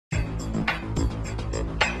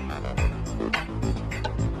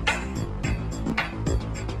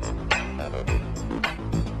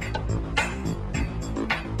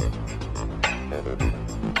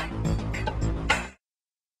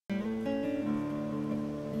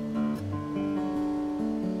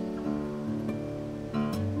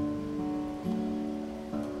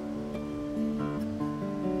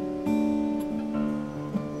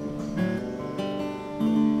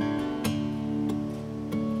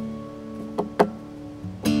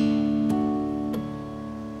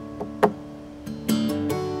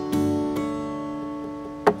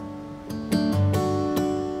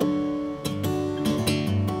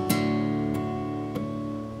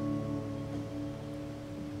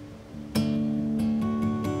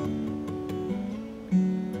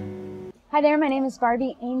Hi there, my name is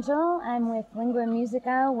Barbie Angel. I'm with Lingua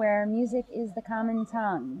Musica, where music is the common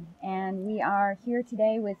tongue. And we are here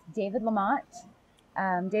today with David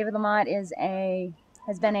LaMotte. David LaMotte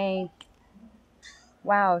has been a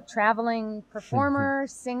traveling performer,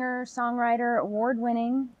 singer, songwriter,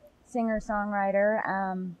 award-winning singer, songwriter,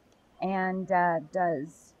 and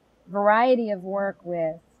does variety of work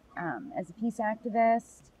with as a peace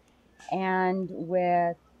activist and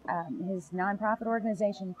with his nonprofit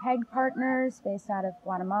organization PEG Partners, based out of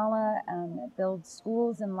Guatemala, that builds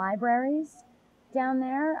schools and libraries down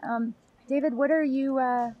there. David, what are you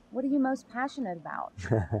most passionate about?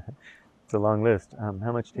 It's a long list.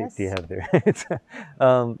 How much tape do you Yes. have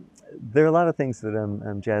there? There are a lot of things that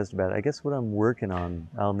I'm jazzed about. I guess what I'm working on,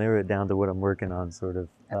 I'll narrow it down to what I'm working on, sort of,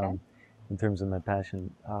 Okay. in terms of my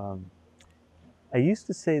passion. I used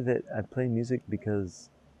to say that I play music because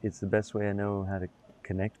it's the best way I know how to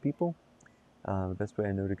connect people, the best way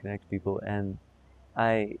I know to connect people. And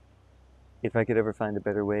I, if I could ever find a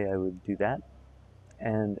better way, I would do that.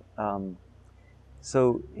 And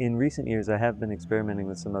So in recent years, I have been experimenting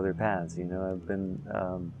with some other paths. I've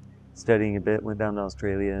been studying a bit, went down to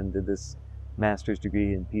Australia and did this master's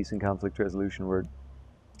degree in peace and conflict resolution work.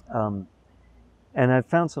 Um, and I've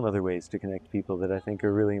found some other ways to connect people that I think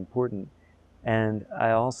are really important. And I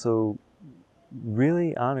also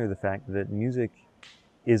really honor the fact that music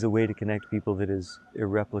is a way to connect people that is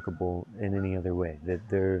irreplicable in any other way.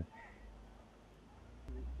 That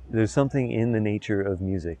there's something in the nature of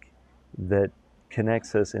music that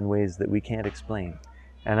connects us in ways that we can't explain.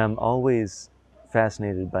 And I'm always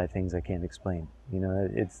fascinated by things I can't explain.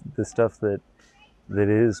 It's the stuff that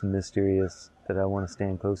is mysterious that I want to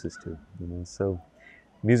stand closest to. So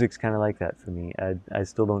music's kind of like that for me. I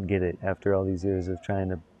still don't get it after all these years of trying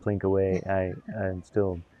to plink away. I'm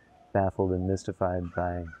still baffled and mystified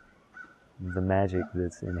by the magic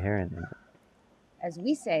that's inherent in it. As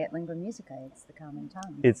we say at Lingua Musica, it's the common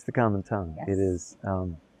tongue. It's the common tongue. Yes. It is.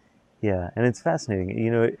 Yeah, and it's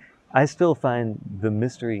fascinating. I still find the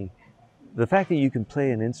mystery, the fact that you can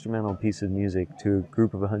play an instrumental piece of music to a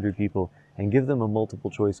group of 100 people and give them a multiple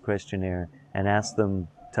choice questionnaire and ask them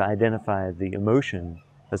to identify the emotion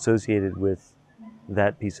associated with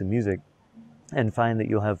that piece of music and find that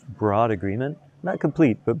you'll have broad agreement, not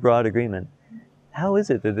complete, but broad agreement. How is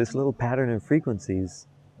it that this little pattern of frequencies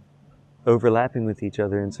overlapping with each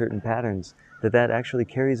other in certain patterns, that actually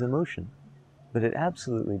carries emotion? But it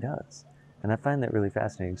absolutely does. And I find that really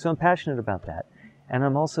fascinating. So I'm passionate about that. And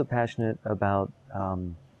I'm also passionate about,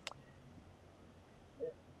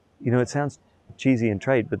 it sounds cheesy and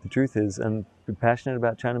trite, but the truth is I'm passionate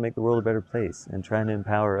about trying to make the world a better place and trying to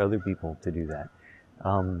empower other people to do that.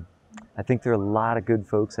 I think there are a lot of good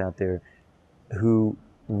folks out there who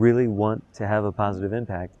really want to have a positive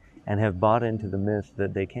impact and have bought into the myth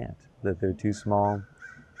that they can't, that they're too small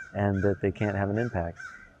and that they can't have an impact.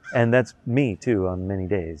 And that's me too on many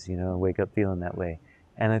days, I wake up feeling that way.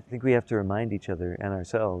 And I think we have to remind each other and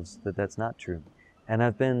ourselves that that's not true. And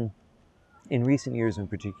I've been, in recent years in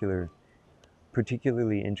particular,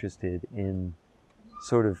 particularly interested in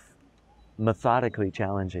sort of methodically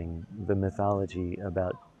challenging the mythology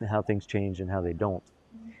about how things change and how they don't.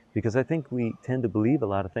 Because I think we tend to believe a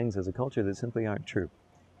lot of things as a culture that simply aren't true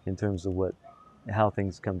in terms of how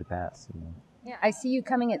things come to pass. Yeah, I see you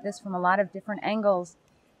coming at this from a lot of different angles,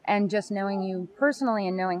 and just knowing you personally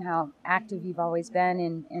and knowing how active you've always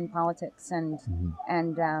been in politics and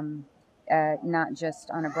not just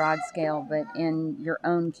on a broad scale, but in your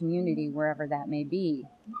own community, wherever that may be.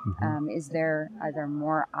 Are there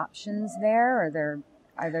more options there?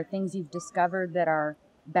 Are there things you've discovered that are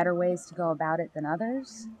better ways to go about it than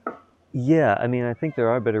others? Yeah, I mean, I think there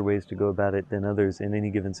are better ways to go about it than others in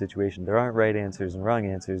any given situation. There aren't right answers and wrong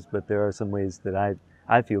answers, but there are some ways that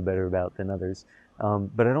I feel better about than others.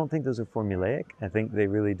 But I don't think those are formulaic. I think they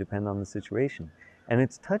really depend on the situation. And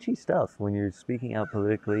it's touchy stuff when you're speaking out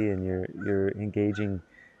politically and you're engaging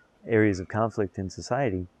areas of conflict in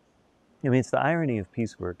society. I mean, it's the irony of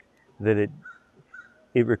peace work that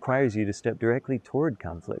it requires you to step directly toward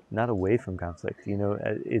conflict, not away from conflict.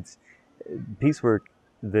 It's peace work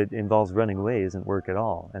that involves running away isn't work at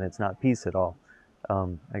all, and it's not peace at all.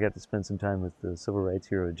 I got to spend some time with the civil rights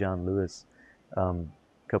hero John Lewis a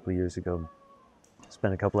couple of years ago.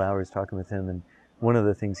 Spent a couple of hours talking with him, and one of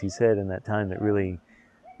the things he said in that time that really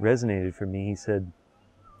resonated for me, he said,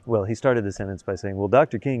 well, he started the sentence by saying, well,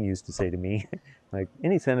 Dr. King used to say to me, like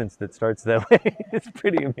any sentence that starts that way, it's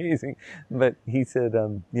pretty amazing. But he said,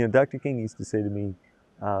 Dr. King used to say to me,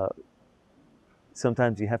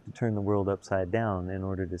 sometimes you have to turn the world upside down in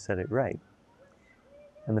order to set it right.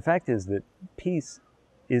 And the fact is that peace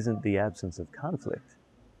isn't the absence of conflict.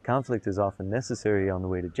 conflict is often necessary on the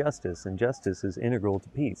way to justice, and justice is integral to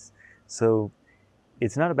peace. So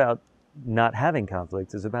it's not about not having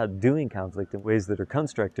conflict, it's about doing conflict in ways that are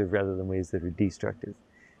constructive rather than ways that are destructive.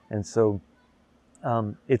 And so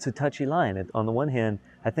it's a touchy line. On the one hand,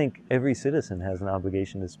 I think every citizen has an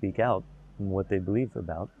obligation to speak out in what they believe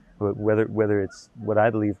about, whether it's what I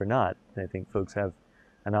believe or not. I think folks have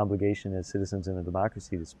an obligation as citizens in a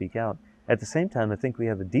democracy to speak out. At the same time, I think we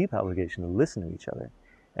have a deep obligation to listen to each other.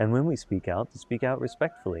 And when we speak out, to speak out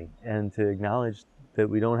respectfully and to acknowledge that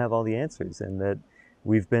we don't have all the answers and that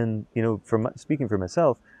we've been, speaking for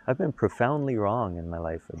myself, I've been profoundly wrong in my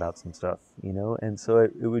life about some stuff, and so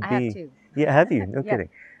it would I be... have too. Yeah, have you? No Yeah, kidding.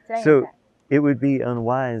 today, So in fact. it would be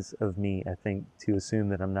unwise of me, I think, to assume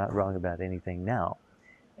that I'm not wrong about anything now.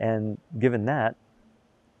 And given that,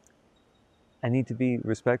 I need to be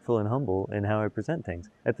respectful and humble in how I present things.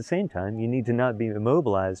 At the same time, you need to not be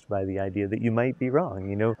immobilized by the idea that you might be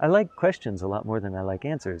wrong. I like questions a lot more than I like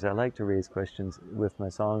answers. I like to raise questions with my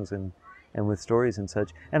songs and with stories and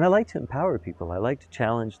such. And I like to empower people. I like to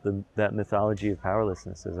challenge that mythology of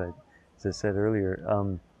powerlessness, as I said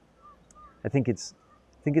earlier. I think it's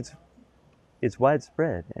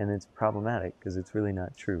widespread and it's problematic because it's really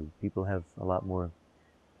not true. People have a lot more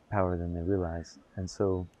power than they realize, and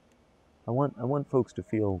so I want folks to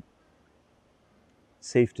feel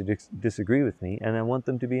safe to disagree with me, and I want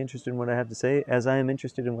them to be interested in what I have to say as I am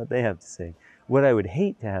interested in what they have to say. What I would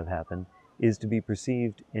hate to have happen is to be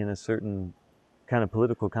perceived in a certain kind of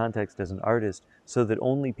political context as an artist so that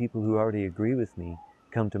only people who already agree with me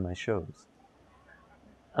come to my shows.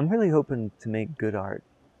 I'm really hoping to make good art,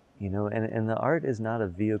 and the art is not a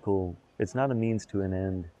vehicle, it's not a means to an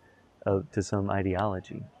end to some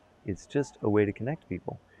ideology. It's just a way to connect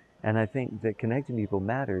people. And I think that connecting people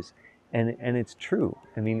matters, and it's true.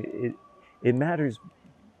 I mean, it matters.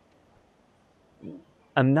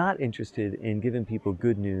 I'm not interested in giving people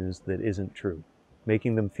good news that isn't true,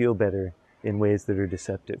 making them feel better in ways that are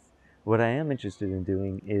deceptive. What I am interested in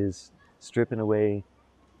doing is stripping away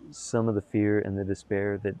some of the fear and the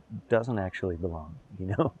despair that doesn't actually belong,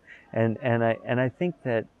 and I think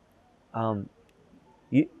that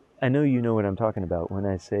you, I know you know what I'm talking about when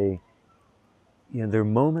I say, there are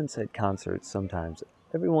moments at concerts sometimes.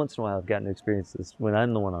 Every once in a while I've gotten to experience this when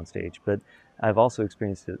I'm the one on stage, but I've also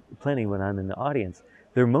experienced it plenty when I'm in the audience.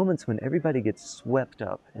 There are moments when everybody gets swept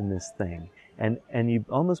up in this thing, and you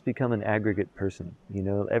almost become an aggregate person.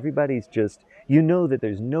 Everybody's just, that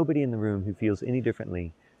there's nobody in the room who feels any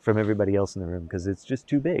differently from everybody else in the room because it's just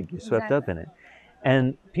too big. You're swept up in it.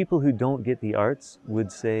 And people who don't get the arts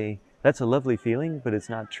would say, that's a lovely feeling, but it's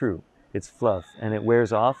not true. It's fluff, and it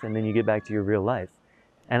wears off, and then you get back to your real life.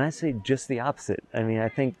 And I say just the opposite. I mean, I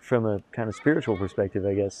think from a kind of spiritual perspective,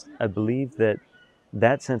 I guess, I believe that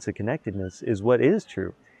that sense of connectedness is what is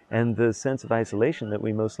true. And the sense of isolation that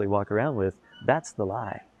we mostly walk around with, that's the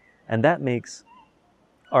lie. And that makes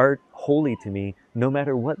art holy to me, no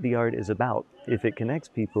matter what the art is about. If it connects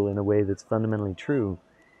people in a way that's fundamentally true,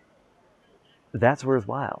 that's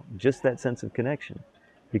worthwhile. Just that sense of connection,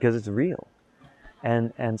 because it's real.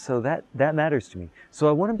 And so that matters to me. So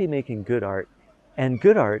I want to be making good art, and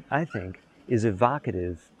good art, I think, is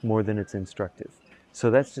evocative more than it's instructive.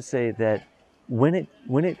 So that's to say that when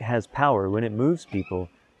it has power, when it moves people,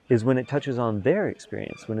 is when it touches on their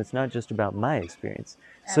experience, when it's not just about my experience.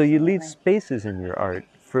 So you leave spaces in your art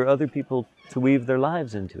for other people to weave their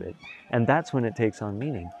lives into it, and that's when it takes on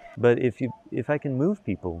meaning. But if I can move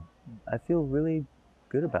people, I feel really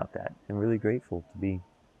good about that and really grateful to be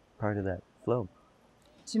part of that flow.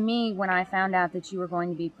 To me, when I found out that you were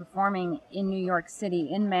going to be performing in New York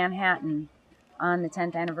City, in Manhattan, on the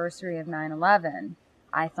 10th anniversary of 9/11,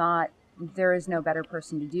 I thought there is no better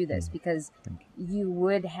person to do this, because you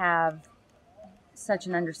would have such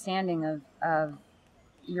an understanding of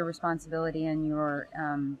your responsibility and your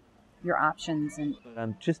options. And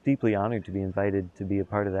I'm just deeply honored to be invited to be a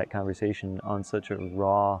part of that conversation on such a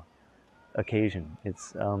raw occasion.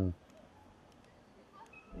 It's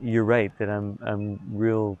you're right that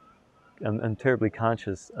I'm terribly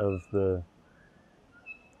conscious of the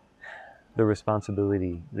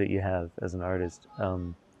responsibility that you have as an artist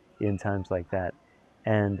in times like that,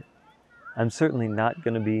 and I'm certainly not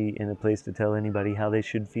going to be in a place to tell anybody how they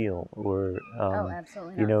should feel, or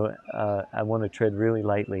absolutely not. I want to tread really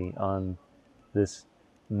lightly on this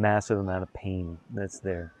massive amount of pain that's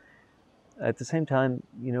there. At the same time,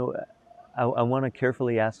 I want to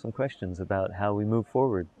carefully ask some questions about how we move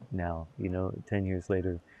forward now, 10 years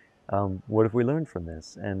later. What have we learned from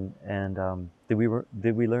this? And did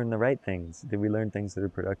we learn the right things? Did we learn things that are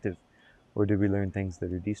productive, or did we learn things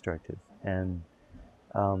that are destructive? And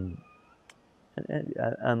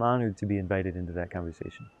I'm honored to be invited into that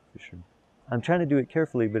conversation, for sure. I'm trying to do it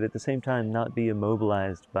carefully, but at the same time not be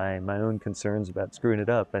immobilized by my own concerns about screwing it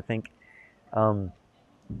up. Um,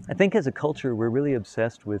 I think as a culture, we're really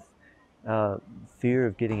obsessed with fear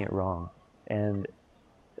of getting it wrong, and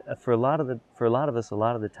for a lot of us, a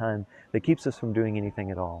lot of the time, that keeps us from doing anything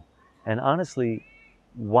at all. And honestly,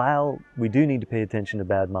 while we do need to pay attention to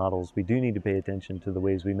bad models, we do need to pay attention to the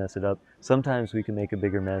ways we mess it up. Sometimes we can make a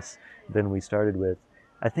bigger mess than we started with.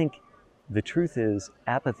 I think the truth is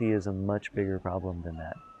apathy is a much bigger problem than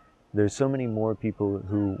that. There's so many more people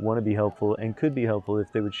who want to be helpful and could be helpful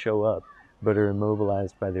if they would show up, but are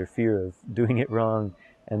immobilized by their fear of doing it wrong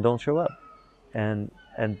and don't show up. And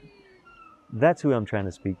that's who I'm trying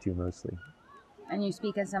to speak to mostly. And you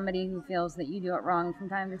speak as somebody who feels that you do it wrong from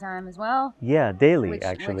time to time as well? Yeah, daily,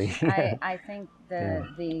 actually. Which I think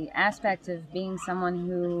the aspect of being someone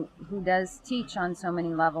who does teach on so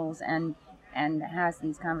many levels and has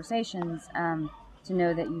these conversations, to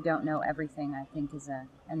know that you don't know everything, I think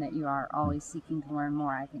and that you are always seeking to learn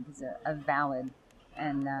more, I think is a valid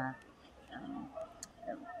and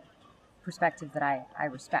perspective that I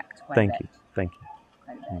respect quite a bit. Thank you.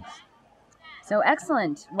 Quite a bit. Thanks. So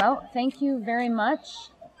excellent. Well, thank you very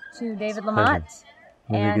much to David LaMotte.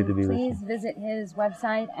 Really and please visit his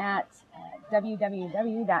website at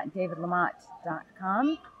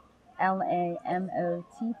www.davidlamotte.com,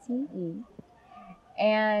 LAMOTTE.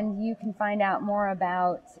 And you can find out more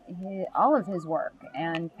about all of his work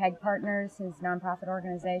and PEG Partners, his nonprofit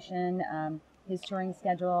organization, his touring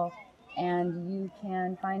schedule. And you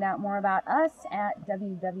can find out more about us at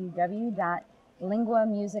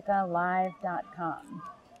www.linguamusicalive.com.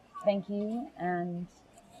 Thank you, and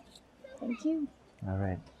thank you. All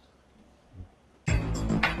right.